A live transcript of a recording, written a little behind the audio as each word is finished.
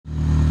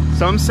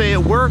Some say it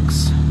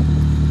works,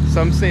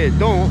 some say it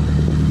don't.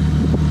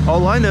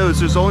 All I know is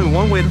there's only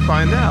one way to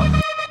find out.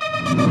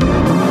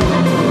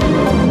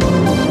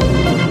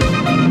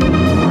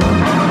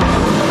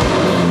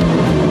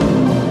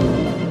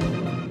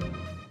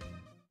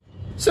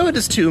 So it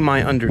is to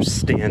my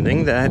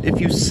understanding that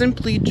if you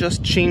simply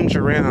just change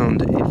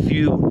around a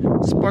few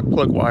spark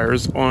plug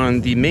wires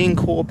on the main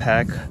coil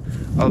pack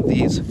of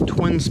these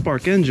twin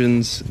spark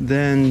engines,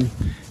 then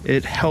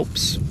it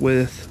helps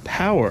with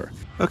power.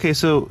 Okay,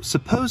 so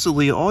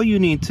supposedly all you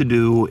need to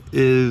do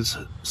is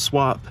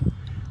swap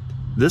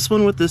this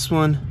one with this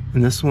one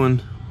and this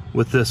one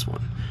with this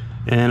one.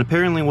 And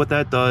apparently what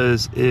that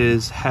does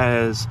is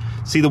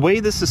see the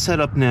way this is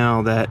set up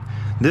now, that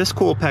this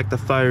coil pack that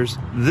fires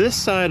this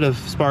side of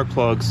spark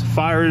plugs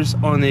fires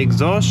on the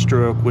exhaust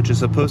stroke, which is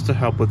supposed to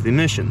help with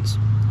emissions.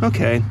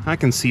 Okay, I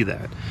can see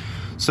that.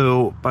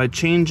 So by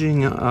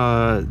changing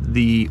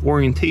the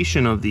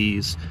orientation of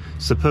these,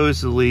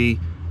 supposedly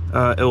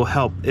it will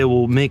help. It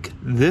will make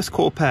this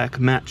coil pack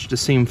match the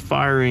same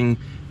firing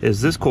as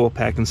this coil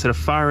pack. Instead of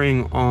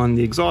firing on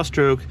the exhaust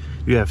stroke,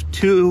 you have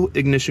two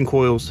ignition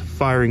coils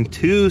firing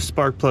two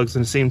spark plugs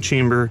in the same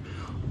chamber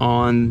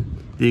on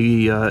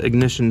the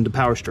ignition to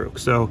power stroke.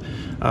 So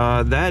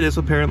that is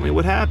apparently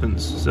what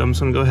happens. So I'm just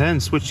gonna go ahead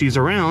and switch these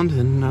around,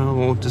 and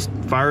we'll just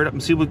fire it up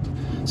and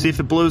see if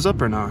it blows up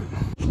or not.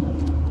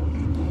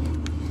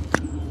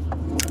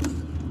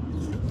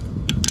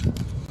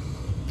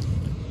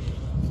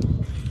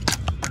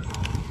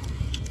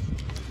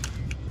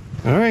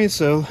 All right,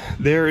 so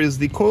there is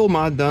the coil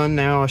mod done.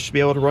 Now I should be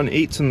able to run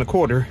 8s in the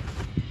quarter.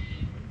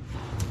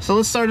 So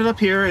let's start it up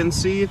here and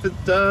see if it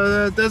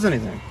does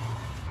anything.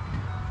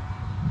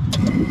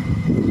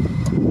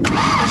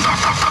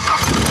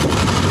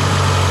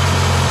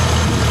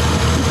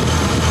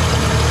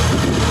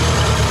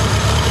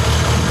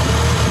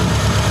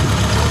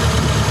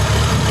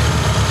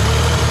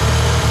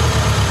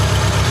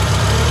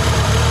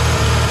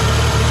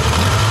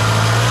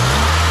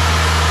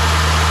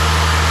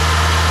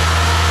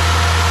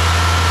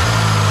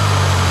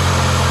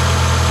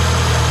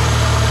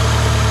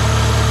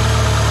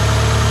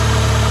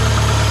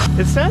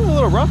 It sounded a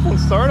little rough on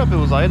startup. It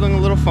was idling a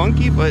little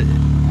funky, but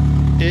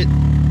it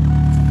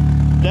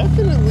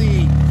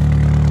definitely...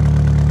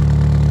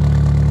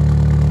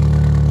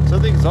 So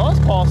the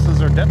exhaust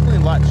pulses are definitely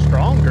a lot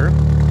stronger.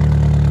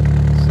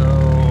 So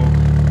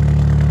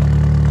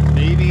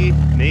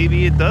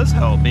maybe it does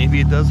help.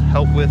 Maybe it does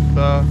help with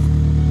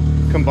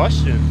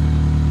combustion.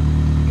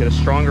 Get a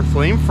stronger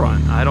flame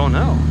front. I don't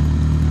know.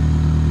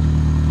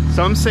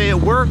 Some say it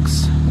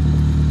works,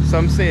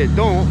 some say it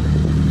don't.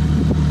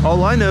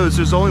 All I know is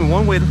there's only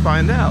one way to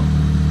find out,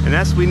 and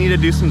that's we need to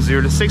do some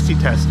 0 to 60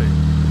 testing.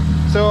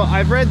 So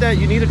I've read that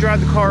you need to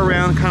drive the car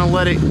around, kind of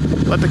let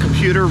the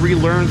computer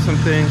relearn some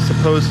things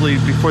supposedly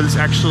before this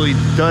actually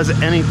does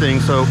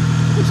anything. So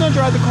I'm just gonna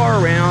drive the car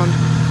around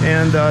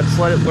and just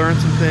let it learn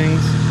some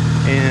things,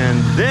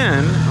 and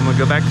then I'm gonna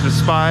go back to the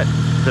spot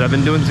that I've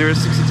been doing 0 to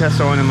 60 tests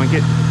on. I'm gonna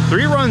get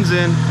 3 runs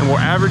in, and we'll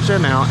average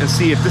them out and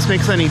see if this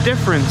makes any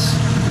difference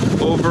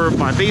over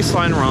my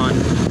baseline run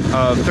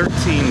of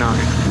 13.9.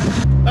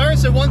 Alright,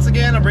 so once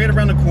again, I'm right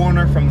around the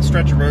corner from the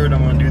stretch of road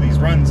I'm going to do these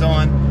runs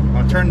on. I'm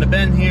going to turn the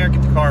bend here,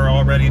 get the car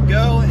all ready to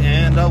go,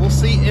 and we'll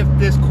see if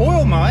this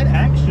coil mod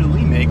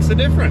actually makes a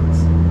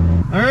difference.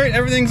 Alright,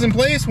 everything's in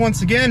place.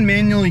 Once again,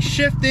 manually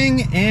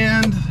shifting,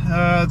 and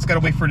it's got to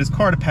wait for this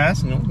car to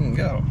pass, and we can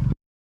go.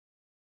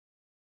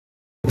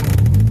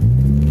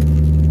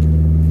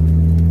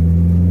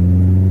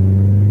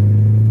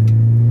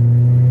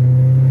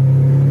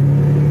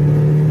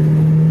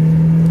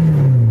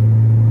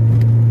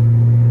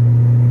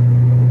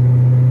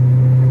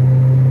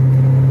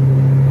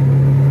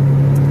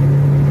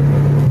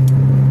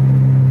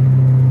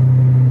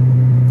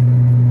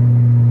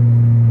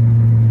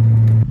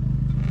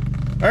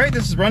 Alright,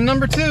 this is run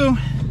number 2. Okay,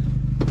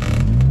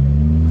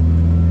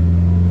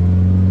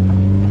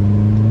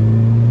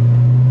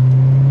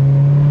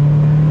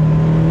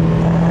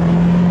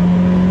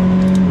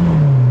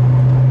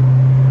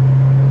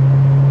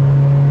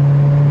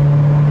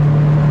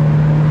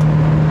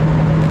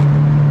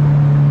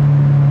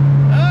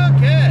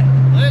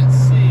 let's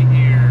see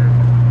here.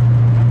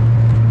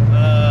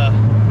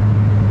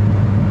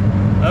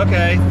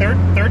 Okay,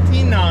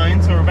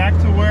 13.9, so we're back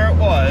to where it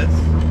was.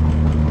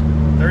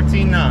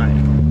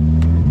 13.9.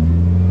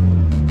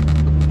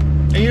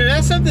 And you know,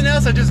 that's something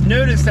else I just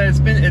noticed that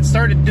it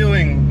started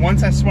doing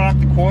once I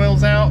swapped the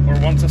coils out, or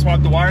once I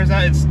swapped the wires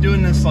out. It's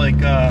doing this like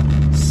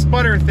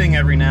sputter thing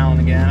every now and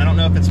again. I don't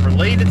know if it's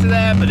related to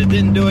that, but it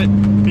didn't do it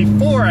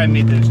before I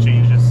made those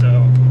changes,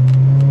 so.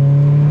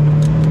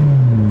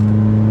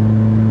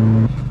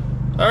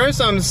 Alright,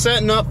 so I'm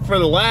setting up for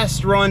the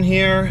last run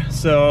here.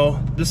 So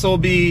this will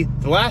be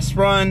the last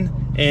run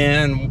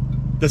and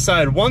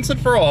decide once and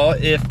for all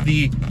if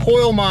the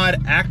coil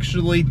mod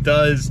actually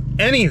does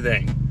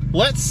anything.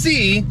 Let's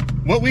see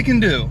what we can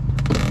do.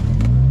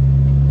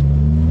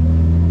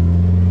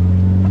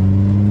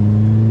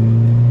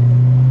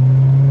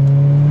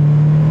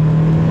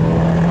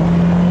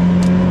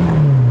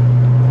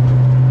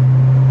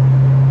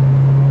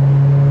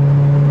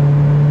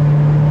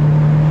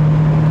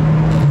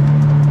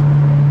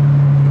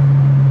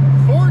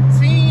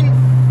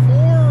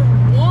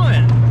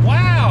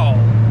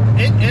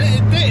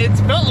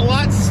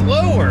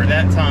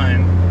 that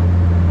time.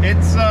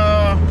 It's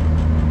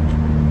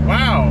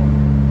wow.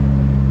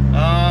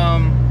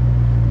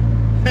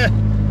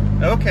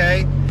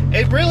 Okay.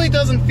 It really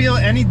doesn't feel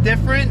any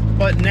different,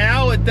 but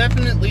now it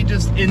definitely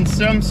just, in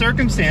some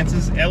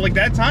circumstances, at like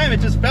that time, it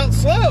just felt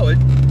slow.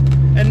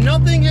 And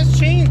nothing has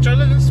changed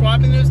other than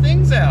swapping those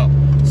things out.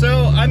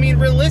 So, I mean,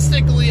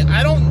 realistically,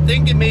 I don't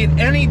think it made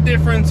any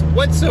difference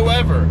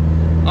whatsoever.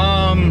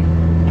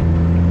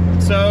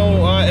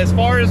 As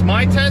far as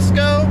my tests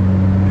go,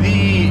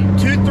 the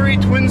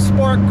 2.3 twin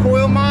spark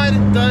coil mod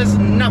does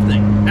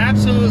nothing.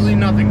 Absolutely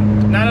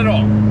nothing. Not at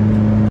all.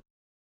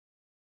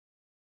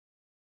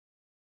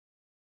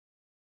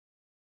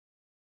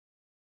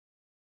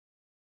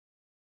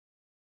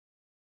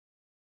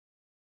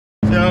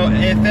 So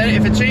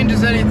if it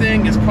changes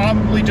anything, it's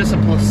probably just a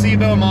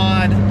placebo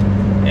mod,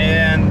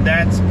 and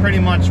that's pretty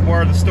much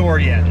where the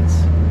story ends.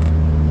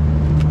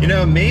 You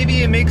know,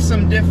 maybe it makes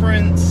some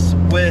difference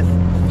with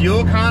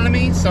fuel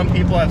economy. Some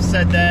people have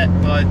said that,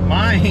 but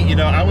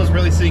I was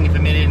really seeing if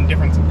it made any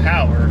difference in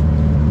power.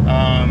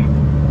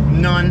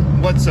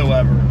 None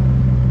whatsoever.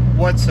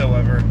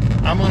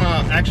 I'm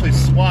gonna actually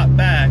swap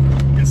back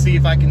and see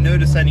if I can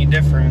notice any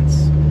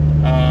difference.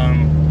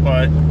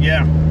 But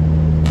yeah,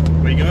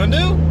 what are you gonna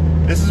do?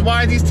 This is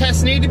why these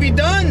tests need to be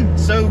done,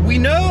 so we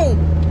know.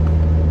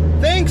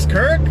 Thanks,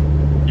 Kirk.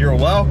 You're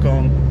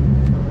welcome.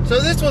 So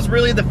this was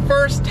really the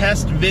first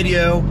test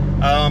video,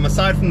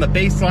 aside from the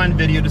baseline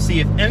video, to see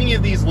if any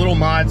of these little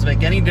mods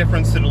make any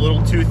difference to the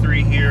little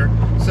 2.3 here.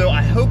 So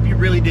I hope you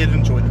really did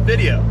enjoy the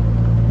video.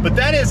 But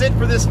that is it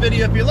for this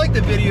video. If you liked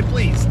the video,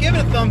 please give it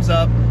a thumbs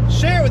up,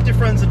 share it with your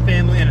friends and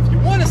family, and if you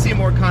want to see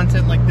more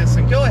content like this,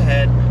 then go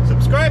ahead,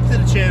 subscribe to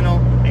the channel,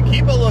 and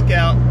keep a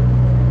lookout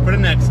for the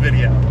next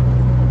video.